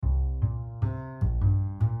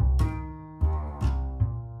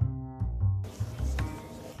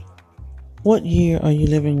What year are you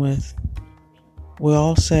living with? We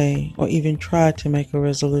all say or even try to make a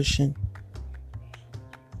resolution,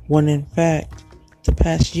 when in fact, the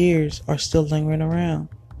past years are still lingering around.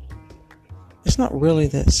 It's not really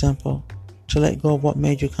that simple to let go of what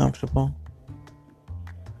made you comfortable.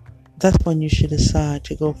 That's when you should decide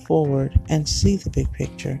to go forward and see the big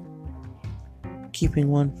picture, keeping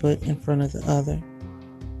one foot in front of the other,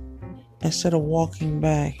 instead of walking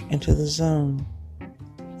back into the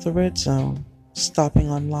red zone, stopping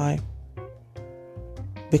on life,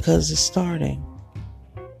 because it's starting,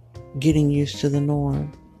 getting used to the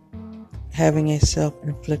norm, having a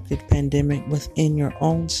self-inflicted pandemic within your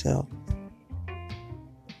own self,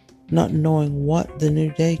 not knowing what the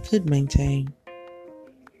new day could maintain.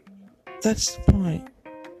 That's the point.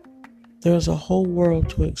 There is a whole world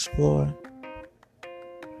to explore.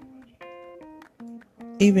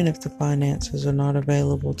 Even if the finances are not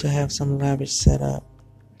available to have some lavish setup,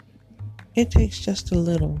 it takes just a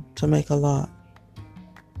little to make a lot.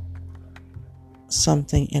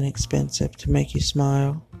 Something inexpensive to make you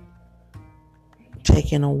smile.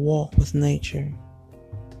 Taking a walk with nature.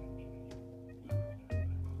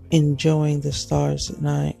 Enjoying the stars at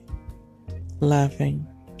night. Laughing,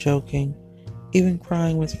 joking, even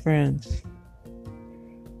crying with friends.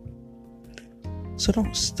 So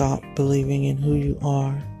don't stop believing in who you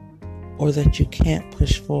are or that you can't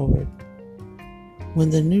push forward when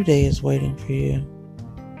the new day is waiting for you.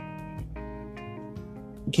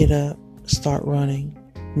 Get up, start running,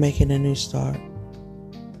 making a new start.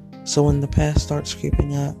 So when the past starts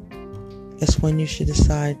creeping up, it's when you should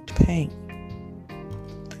decide to paint.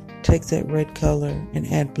 Take that red color and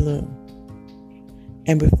add blue.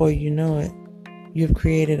 And before you know it, you've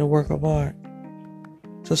created a work of art.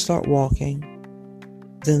 So start walking.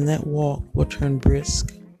 Then that walk will turn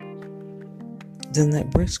brisk. Then that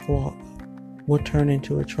brisk walk will turn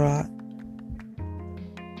into a trot.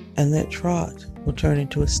 And that trot will turn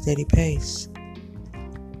into a steady pace.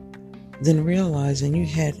 Then realizing you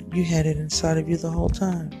had it inside of you the whole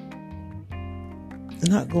time.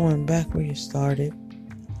 Not going back where you started.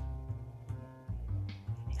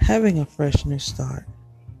 Having a fresh new start.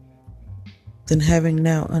 Then having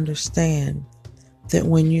now understand that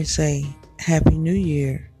when you say Happy New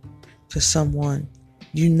Year to someone,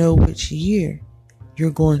 you know which year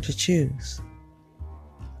you're going to choose.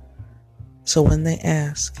 So when they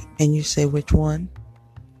ask and you say which one,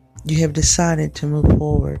 you have decided to move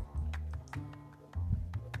forward,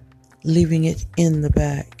 leaving it in the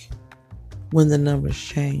back when the numbers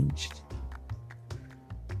changed.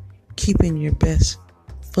 Keeping your best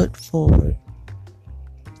foot forward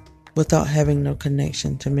without having no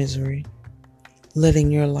connection to misery.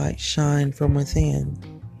 Letting your light shine from within.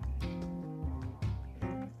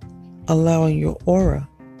 Allowing your aura,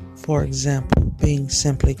 for example, being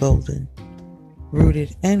simply golden,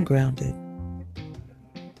 rooted and grounded.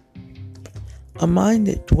 A mind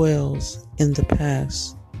that dwells in the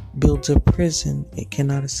past builds a prison it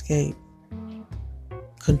cannot escape.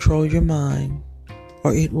 Control your mind,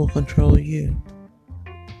 or it will control you,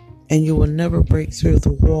 and you will never break through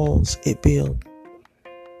the walls it builds.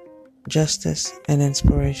 Justice and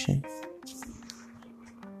inspiration.